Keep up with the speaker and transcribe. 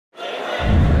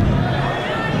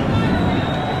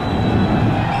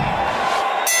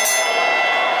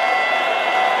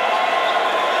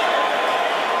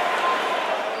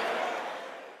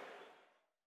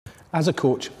As a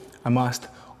coach, I'm asked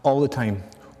all the time,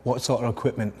 what sort of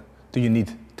equipment do you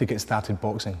need to get started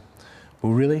boxing?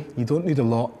 Well, really, you don't need a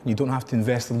lot. You don't have to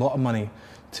invest a lot of money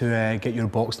to get your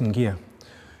boxing gear.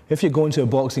 If you're going to a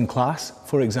boxing class,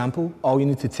 for example, all you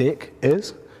need to take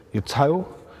is your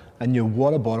towel and your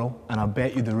water bottle, and I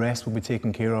bet you the rest will be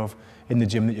taken care of in the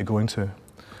gym that you're going to.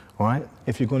 All right?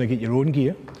 If you're going to get your own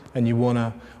gear and you want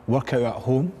to work out at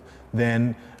home,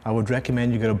 then I would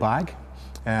recommend you get a bag,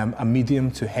 a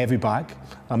medium to heavy bag.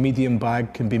 A medium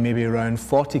bag can be maybe around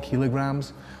 40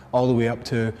 kilograms all the way up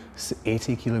to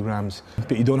 80 kilograms.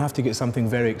 But you don't have to get something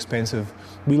very expensive.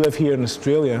 We live here in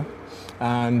Australia,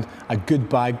 and a good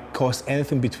bag costs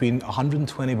anything between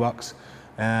 120 bucks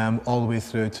all the way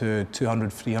through to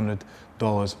 $200,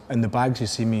 $300. And the bags you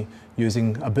see me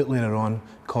using a bit later on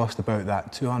cost about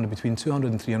that, between $200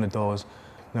 and $300.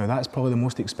 Now that's probably the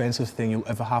most expensive thing you'll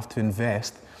ever have to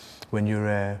invest when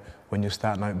you're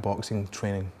starting out boxing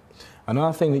training.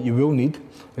 Another thing that you will need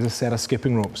is a set of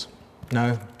skipping ropes.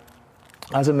 Now,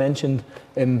 as I mentioned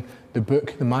in the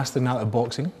book, The Mastering the Art of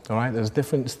Boxing, all right, there's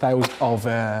different styles of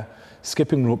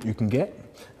skipping rope you can get.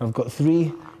 I've got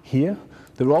 3 here.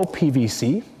 They're all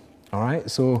PVC, all right,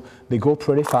 so they go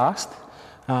pretty fast,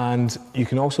 and you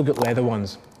can also get leather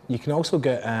ones. You can also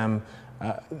get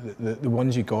the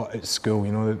ones you got at school,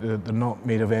 you know, they're not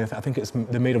made of anything. I think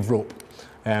they're made of rope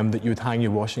that you would hang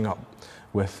your washing up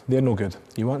with. They're no good.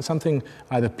 You want something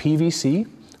either PVC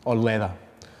or leather.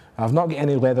 I've not got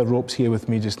any leather ropes here with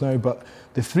me just now, but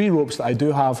the 3 ropes that I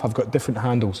do have got different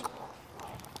handles.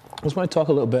 I just want to talk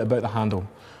a little bit about the handle,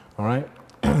 all right?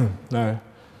 Now,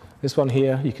 this one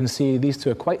here, you can see these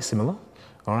 2 are quite similar,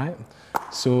 all right?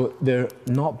 So they're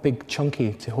not big,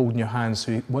 chunky to hold in your hands.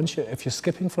 So if you're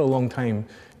skipping for a long time,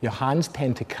 your hands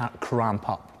tend to cramp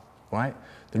up, right?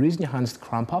 The reason your hands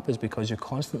cramp up is because you've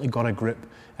constantly got a grip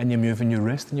and you're moving your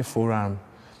wrist and your forearm.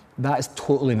 That is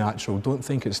totally natural. Don't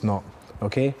think it's not,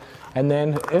 okay? And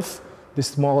then if the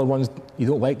smaller ones, you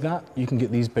don't like that, you can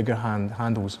get these bigger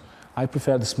handles. I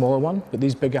prefer the smaller one, but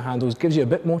these bigger handles gives you a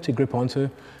bit more to grip onto,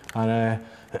 and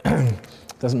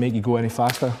doesn't make you go any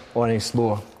faster or any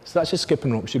slower. So that's your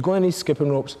skipping ropes. You're going to need skipping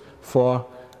ropes for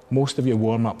most of your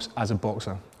warm-ups as a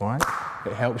boxer, all right?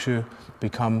 It helps you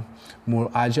become more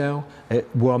agile.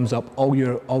 It warms up all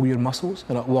your muscles,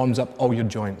 and it warms up all your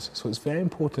joints. So it's very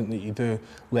important that you do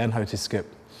learn how to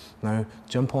skip. Now,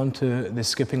 jump onto the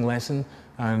skipping lesson,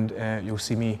 and you'll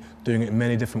see me doing it in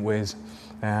many different ways.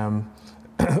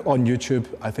 On YouTube,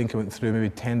 I think I went through maybe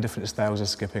 10 different styles of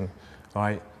skipping, all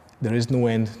right? There is no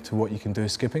end to what you can do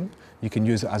skipping. You can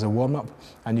use it as a warm-up,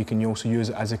 and you can also use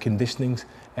it as a conditioning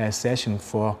session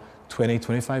for 20,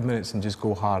 25 minutes and just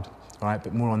go hard, all right?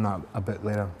 But more on that a bit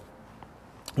later.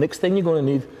 Next thing you're going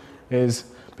to need is,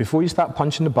 before you start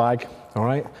punching the bag, all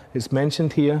right, it's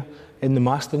mentioned here in the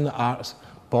Mastering the Art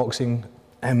Boxing,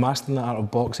 Mastering the Art of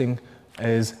Boxing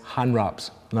is hand wraps.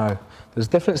 Now, there's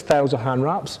different styles of hand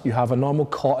wraps. You have a normal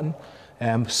cotton,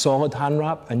 solid hand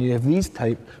wrap, and you have these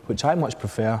type, which I much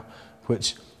prefer,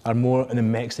 which are more in a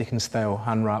Mexican style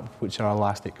hand wrap, which are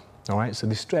elastic, all right? So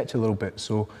they stretch a little bit,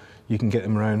 so you can get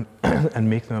them around and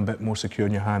make them a bit more secure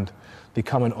in your hand. They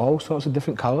come in all sorts of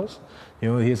different colors.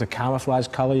 You know, here's a camouflage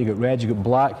color, you got red, you got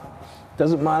black.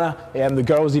 Doesn't matter, the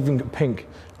girls even got pink,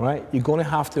 right? You're gonna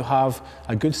have to have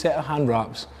a good set of hand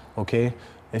wraps, okay,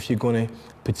 if you're gonna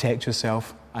protect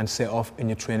yourself and set off in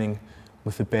your training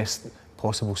with the best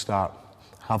possible start.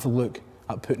 Have a look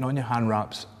at putting on your hand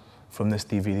wraps from this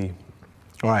DVD.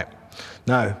 All right,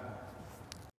 now,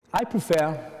 I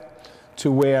prefer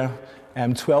to wear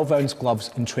 12-ounce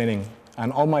gloves in training,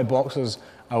 and all my boxers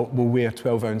will wear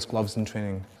 12-ounce gloves in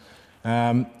training.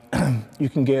 You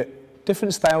can get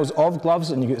different styles of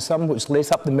gloves, and you get some which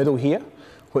lace up the middle here,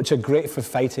 which are great for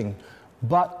fighting.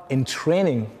 But in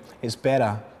training, it's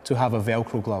better to have a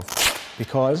Velcro glove,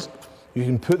 because you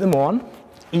can put them on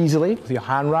easily with your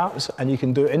hand wraps, and you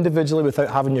can do it individually without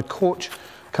having your coach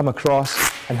come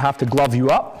across and have to glove you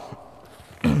up.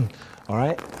 All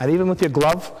right, and even with your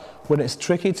glove, when it's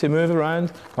tricky to move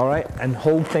around, all right, and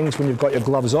hold things when you've got your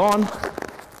gloves on,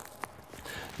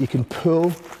 you can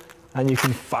pull and you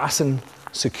can fasten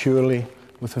securely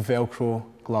with a Velcro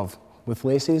glove. With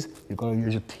laces, you've got to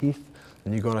use your teeth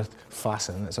and you've got to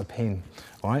fasten. It's a pain,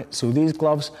 all right? So these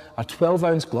gloves are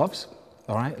 12-ounce gloves,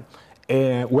 all right?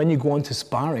 When you go into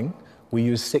sparring, we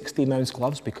use 16-ounce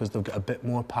gloves because they've got a bit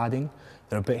more padding.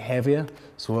 They're a bit heavier,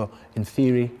 so in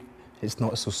theory, it's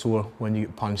not so sore when you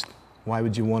get punched. Why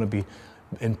would you want to be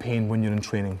in pain when you're in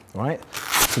training, all right?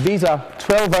 So these are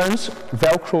 12-ounce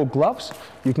Velcro gloves.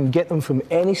 You can get them from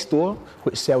any store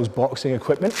which sells boxing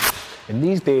equipment. And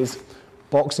these days,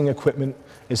 boxing equipment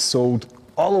is sold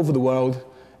all over the world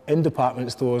in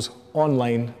department stores,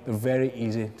 online. They're very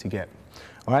easy to get.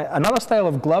 All right, another style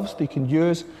of gloves that you can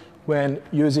use when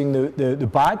using the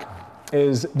bag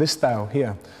is this style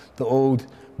here, the old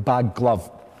bag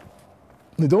glove.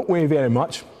 They don't weigh very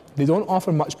much, they don't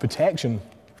offer much protection,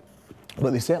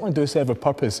 but they certainly do serve a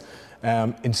purpose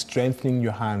in strengthening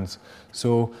your hands.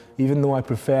 So even though I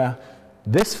prefer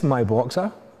this for my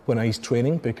boxer when he's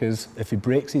training, because if he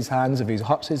breaks his hands, if he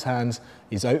hurts his hands,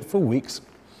 he's out for weeks,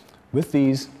 with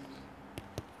these,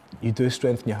 you do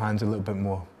strengthen your hands a little bit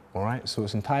more. All right, so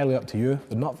it's entirely up to you.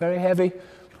 They're not very heavy,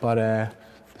 but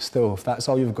still, if that's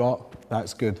all you've got,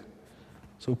 that's good.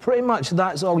 So pretty much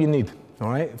that's all you need, all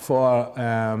right,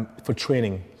 for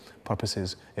training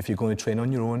purposes, if you're going to train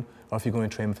on your own or if you're going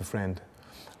to train with a friend.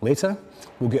 Later,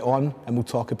 we'll get on and we'll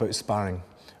talk about sparring,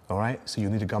 all right? So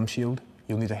you'll need a gum shield,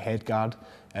 you'll need a head guard,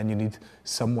 and you need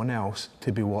someone else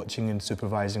to be watching and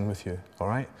supervising with you, all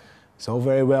right? It's all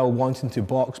very well wanting to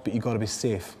box, but you've got to be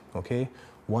safe, okay?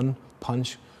 One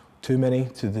punch too many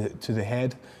to the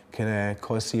head can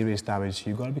cause serious damage.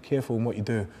 You've got to be careful in what you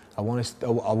do. I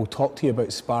will talk to you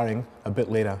about sparring a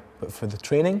bit later, but for the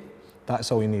training,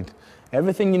 that's all you need.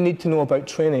 Everything you need to know about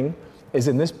training is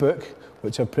in this book,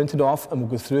 which I've printed off and we'll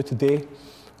go through today,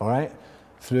 all right?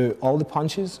 Through all the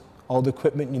punches, all the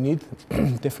equipment you need,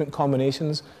 different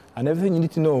combinations, and everything you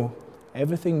need to know,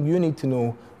 everything you need to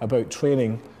know about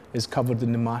training is covered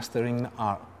in the Mastering the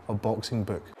Art of Boxing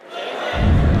book.